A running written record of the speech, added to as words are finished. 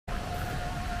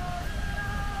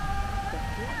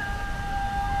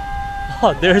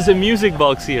Oh, there is a music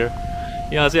box here.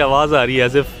 यहाँ से आवाज़ आ रही है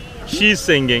as if she's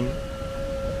singing.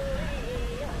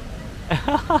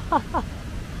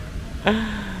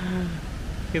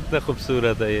 कितना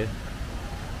खूबसूरत है ये.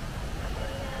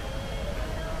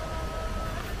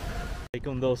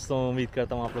 वालेकुम दोस्तों, उम्मीद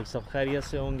करता हूँ आप लोग सब खैरियत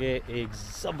से होंगे. एक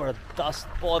ज़बरदस्त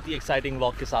बहुत ही एक्साइटिंग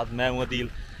व्लॉग के साथ मैं हूँ अदील.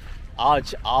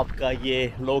 आज आपका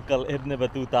ये लोकल इब्न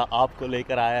बतूता आपको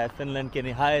लेकर आया है फ़िनलैंड के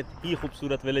नहायत ही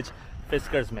खूबसूरत विलेज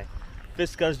फिस्कर्स में.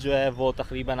 फिस्कर्स जो है वो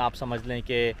तकरीबन आप समझ लें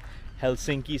कि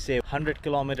हेलसिंकी से 100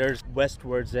 किलोमीटर्स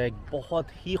वेस्टवर्ड्स है. बहुत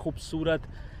ही खूबसूरत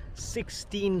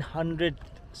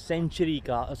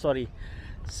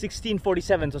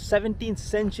 1647 तो 17th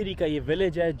सेंचुरी का ये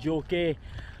विलेज है, जो कि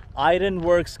आयरन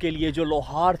वर्क्स के लिए जो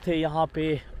लोहार थे यहाँ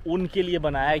पे उनके लिए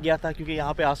बनाया गया था, क्योंकि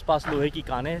यहाँ पे आसपास लोहे की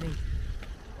कानें थी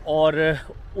और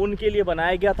उनके लिए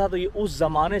बनाया गया था. तो ये उस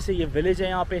ज़माने से ये विलेज है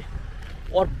यहाँ पे,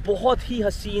 और बहुत ही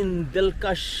हसीन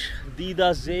दिलकश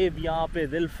दीदा ज़ेब यहाँ पे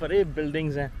दिल फरेब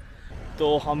बिल्डिंग्स हैं.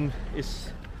 तो हम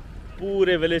इस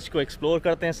पूरे विलेज को एक्सप्लोर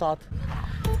करते हैं साथ.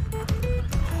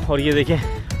 और ये देखें,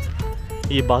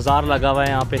 ये बाज़ार लगा हुआ है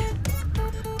यहाँ पे,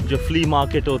 जो फ्ली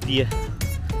मार्केट होती है,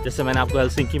 जैसे मैंने आपको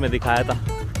हेलसिंकी में दिखाया था.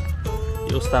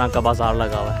 ये उस तरह का बाज़ार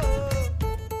लगा हुआ है.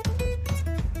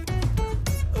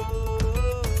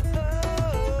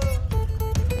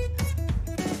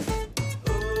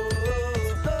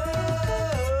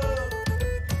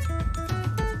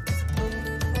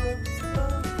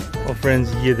 और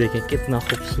फ्रेंड्स ये देखें कितना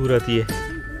खूबसूरत ये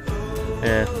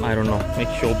आई डोंट नो एक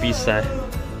शो पीस सा है,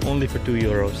 ओनली फॉर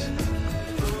 €2.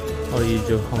 और ये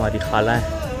जो हमारी खाला है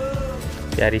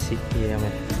प्यारी सी, ये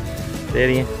हमें दे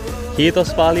रही हैं ये तो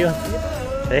स्पालियो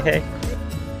है.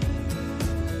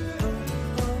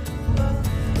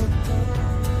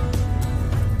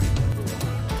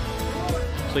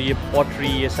 तो ये पॉटरी,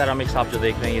 ये सेरामिक्स आप जो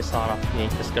देख रहे हैं, ये सारा यही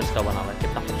फिस्कर्स का बना हुआ है.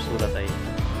 कितना खूबसूरत है ये.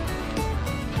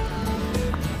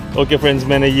 ओके फ्रेंड्स,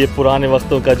 मैंने ये पुराने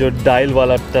वक्तों का जो डायल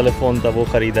वाला टेलीफोन था वो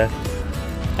ख़रीदा है.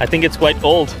 I think it's quite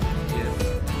old.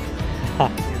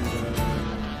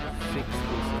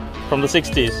 From the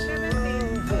 60s?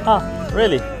 Ah,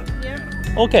 really?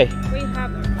 Yeah. Okay. We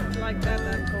have like that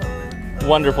at home.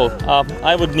 Wonderful.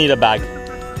 I would need a bag.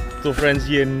 तो फ्रेंड्स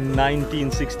ये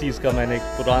 1960s का मैंने एक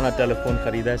पुराना टेलीफोन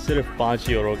ख़रीदा है, सिर्फ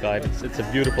 €5 का. It's a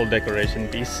beautiful decoration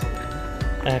piece.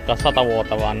 कसता वो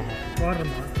तवान.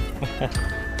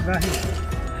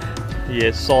 ये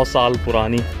 100 साल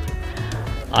पुरानी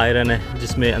आयरन है,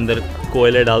 जिसमें अंदर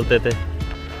कोयले डालते थे.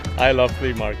 I love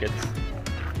flea markets.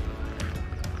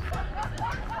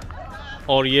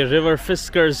 और ये रिवर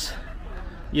फिस्कर्स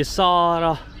ये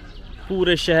सारा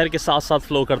पूरे शहर के साथ साथ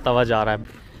फ्लो करता हुआ जा रहा है.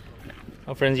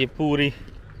 और फ्रेंड्स ये पूरी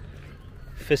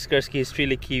फिस्कर्स की हिस्ट्री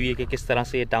लिखी हुई है कि किस तरह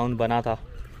से ये टाउन बना था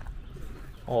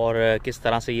और किस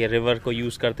तरह से ये रिवर को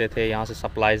यूज़ करते थे यहाँ से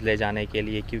सप्लाईज़ ले जाने के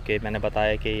लिए, क्योंकि मैंने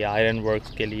बताया कि ये आयरन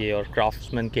वर्क्स के लिए और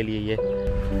क्राफ्ट्समैन के लिए ये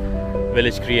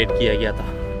विलेज क्रिएट किया गया था.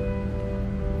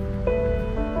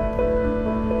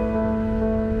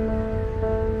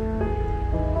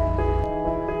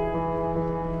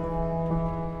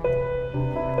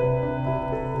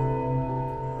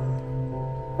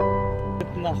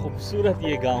 कितना खूबसूरत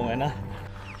ये गांव है ना.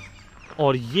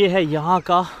 और ये है यहाँ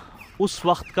का उस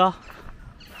वक्त का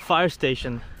फायर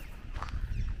स्टेशन.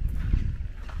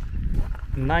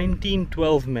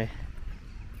 1912 में,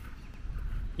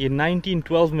 ये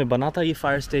 1912 में बना था ये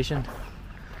फायर स्टेशन.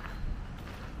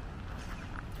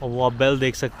 और वो आप बेल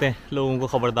देख सकते हैं लोगों को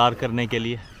ख़बरदार करने के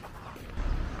लिए.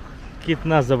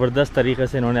 कितना ज़बरदस्त तरीके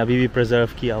से इन्होंने अभी भी प्रिजर्व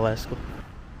किया हुआ है इसको.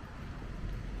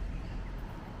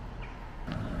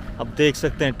 अब देख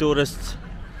सकते हैं टूरिस्ट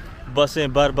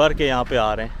बसें भर भर के यहाँ पे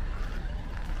आ रहे हैं.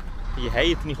 ये है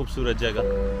इतनी खूबसूरत जगह.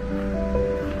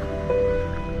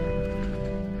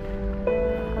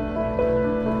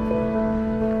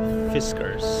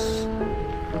 फिस्कर्स.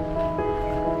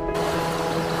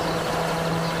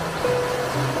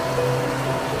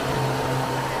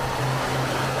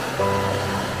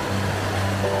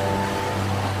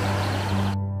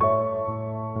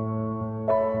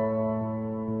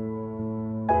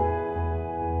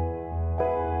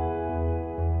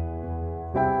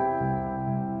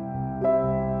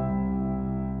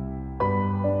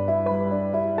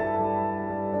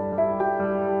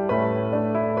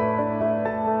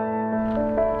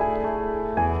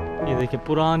 देखिए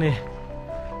पुराने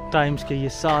टाइम्स के ये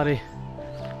सारे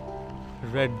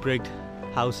red brick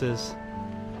houses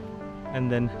and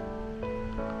then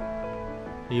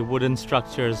ये वुडन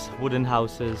स्ट्रक्चर्स, वुडन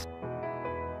हाउसेस.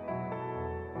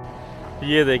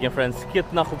 ये देखें फ्रेंड्स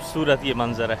कितना खूबसूरत ये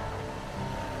मंजर है,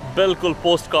 बिल्कुल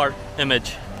post card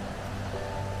image.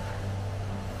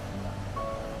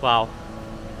 Wow.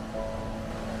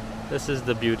 This is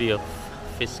the beauty of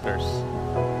Fiskars.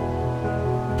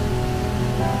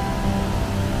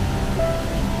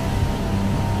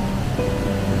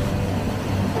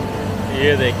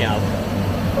 ये देखें आप,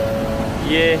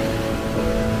 ये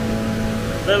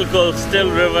बिल्कुल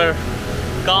स्टिल रिवर,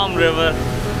 काम रिवर,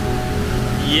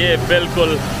 ये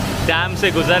बिल्कुल डैम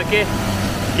से गुजर के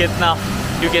कितना,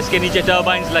 क्योंकि इसके नीचे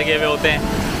टर्बाइन्स लगे हुए होते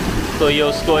हैं तो ये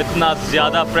उसको इतना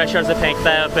ज़्यादा प्रेशर से फेंकता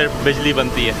है और फिर बिजली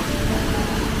बनती है।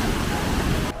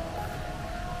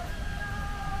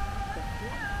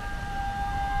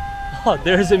 Oh,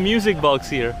 there is a music box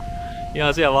here.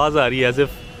 यहाँ से आवाज़ आ रही है as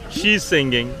if she's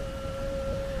singing.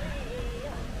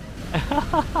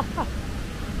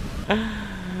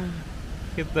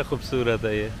 कितना खूबसूरत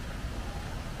है ये।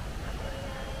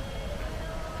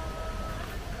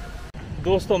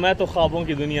 दोस्तों मैं तो ख्वाबों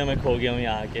की दुनिया में खो गया हूँ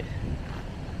यहाँ के।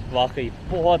 वाकई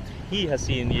बहुत ही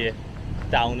हसीन ये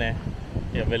टाउन है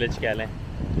या विलेज कह लें।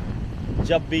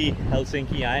 जब भी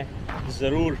हेलसिंकी आएँ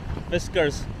ज़रूर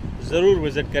फिस्कर्स ज़रूर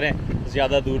विज़िट करें।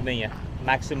 ज़्यादा दूर नहीं है,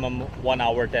 मैक्सिमम 1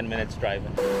 hour 10 minutes ड्राइव है।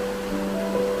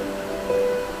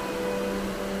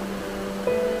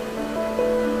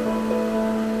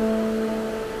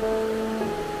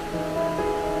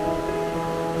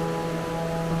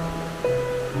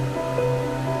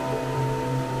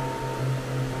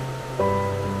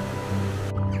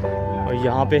 और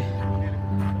यहाँ पे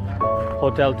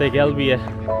होटल तेगेल भी है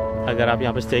अगर आप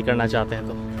यहाँ पे स्टे करना चाहते हैं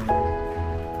तो।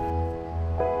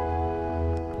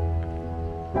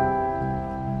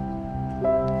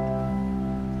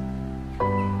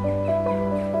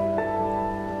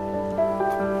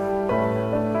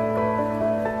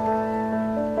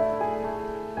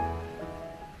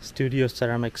 Studio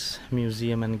ceramics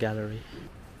museum and gallery,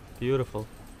 beautiful.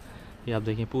 ये आप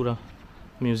देखिए पूरा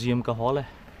म्यूज़ियम का हॉल है।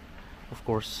 Of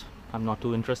course I am not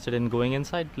to interested in going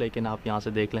inside, लेकिन आप यहाँ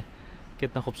से देख लें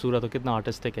कितना खूबसूरत और कितना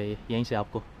आर्टिस्टिक है ये, यहीं से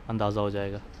आपको अंदाज़ा हो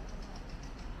जाएगा।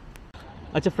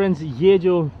 अच्छा फ्रेंड्स, ये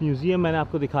जो म्यूज़ियम मैंने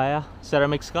आपको दिखाया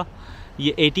सेरामिक्स का,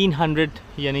 ये 1800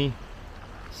 यानी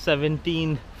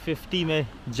 1750 में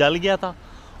जल गया था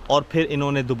और फिर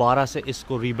इन्होंने दोबारा से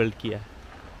इसको रीबिल्ड किया है।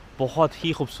 बहुत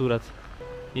ही खूबसूरत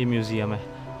ये म्यूज़ियम है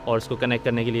और इसको कनेक्ट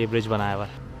करने के लिए ब्रिज बनाया हुआ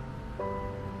है।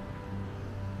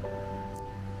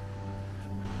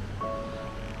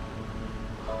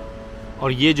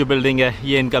 और ये जो बिल्डिंग है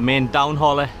ये इनका मेन टाउन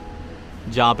हॉल है,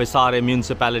 जहाँ पे सारे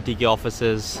म्यूनसिपैलिटी के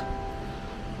ऑफिसेज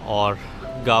और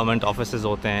गवर्नमेंट ऑफिसेज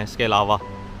होते हैं। इसके अलावा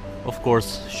ऑफ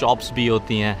कोर्स शॉप्स भी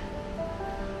होती हैं।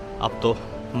 अब तो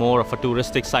more of a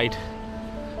touristic site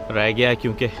रह गया है,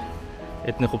 क्योंकि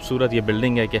इतनी खूबसूरत ये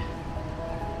बिल्डिंग है कि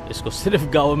इसको सिर्फ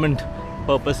गवर्नमेंट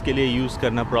पर्पस के लिए यूज़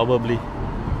करना प्रॉबली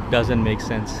डजंट मेक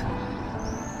सेंस।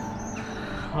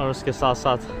 और उसके साथ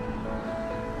साथ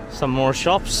सम मोर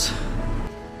शॉप्स।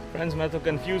 फ्रेंड्स मैं तो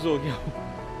कंफ्यूज हो गया हूँ,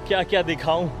 क्या क्या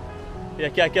दिखाऊं या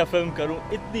क्या क्या फिल्म करूं,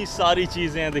 इतनी सारी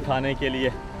चीज़ें हैं दिखाने के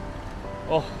लिए।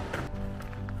 ओह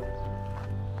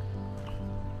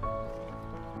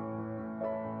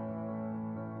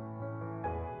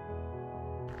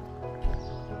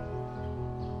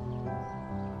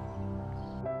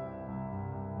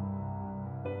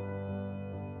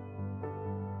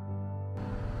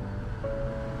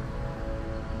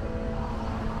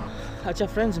अच्छा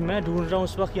फ्रेंड्स, मैं ढूंढ रहा हूँ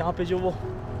उस वक्त यहाँ पे जो वो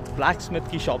ब्लैक स्मिथ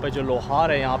की शॉप है, जो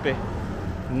लोहार है यहाँ पे,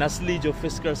 नस्ली जो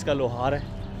फिस्कर्स का लोहार है,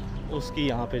 उसकी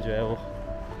यहाँ पे जो है वो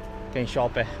कहीं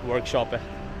शॉप है, वर्कशॉप है,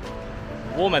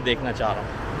 वो मैं देखना चाह रहा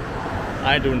हूँ।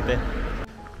 आए ढूंढते।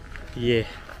 ये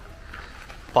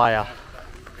पाया,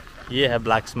 ये है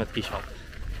ब्लैक स्मिथ की shop.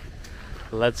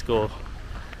 Let's go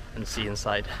and C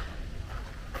inside.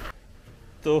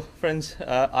 तो friends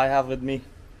I have with me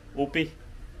OP,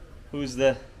 who is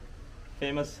the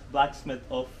famous blacksmith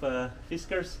of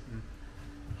Fiskars.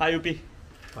 Hi Upi.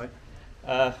 Hi.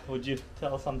 Would you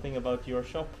tell something about your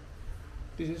shop?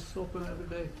 This is open every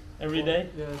day. Every day?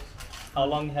 Yes. How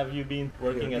long have you been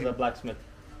working as a blacksmith?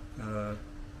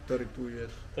 32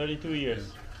 years. 32 years.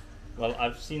 Well,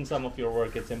 I've seen some of your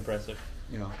work. It's impressive.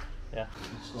 Yeah. Yeah.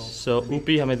 So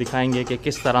Upi हमें दिखाएंगे कि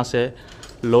किस तरह से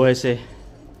लोहे से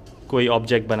कोई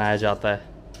object बनाया जाता है.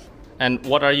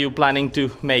 And what are you planning to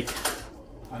make?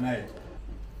 An egg.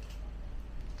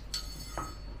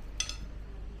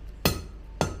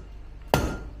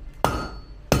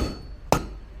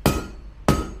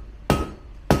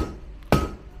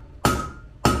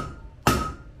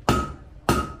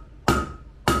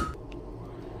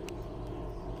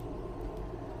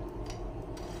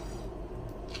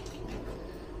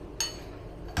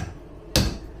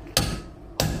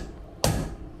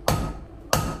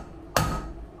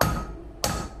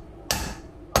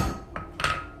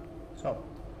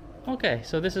 Okay,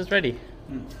 so this is ready.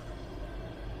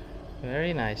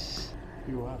 Very nice.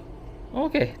 You are.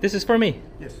 Okay, this is for me.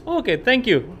 Yes. Okay, thank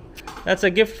you. That's a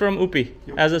gift from Upi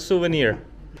as a souvenir.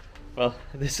 Well,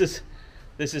 this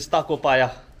is taco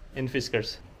paya in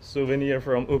Fiskars. Souvenir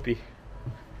from Upi.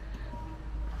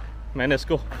 मैंने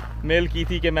इसको mail की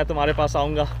थी कि मैं तुम्हारे पास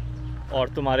आऊँगा और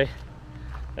तुम्हारे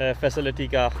फैसिलिटी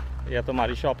का या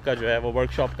तुम्हारी शॉप का जो है वो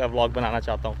वर्कशॉप का व्लॉग बनाना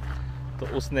चाहता हूँ। तो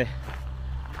उसने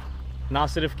ना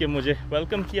सिर्फ कि मुझे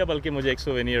वेलकम किया बल्कि मुझे एक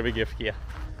सोवेनियर भी गिफ्ट किया।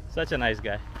 सच अ नाइस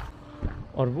गाय।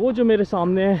 और वो जो मेरे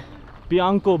सामने है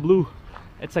बियांको blue,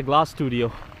 it's a glass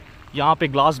studio. यहाँ पे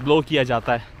ग्लास ब्लो किया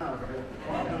जाता है।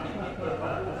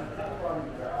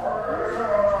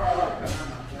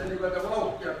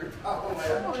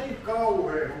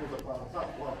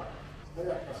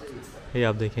 ये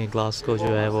आप देखें ग्लास को जो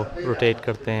है वो रोटेट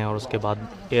करते हैं और उसके बाद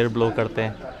एयर ब्लो करते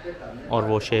हैं और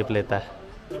वो शेप लेता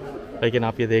है। लेकिन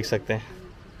आप ये देख सकते हैं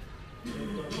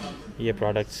ये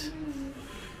प्रोडक्ट्स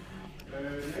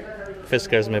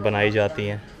फिस्कर्स में बनाई जाती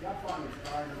हैं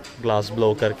ग्लास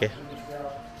ब्लो करके।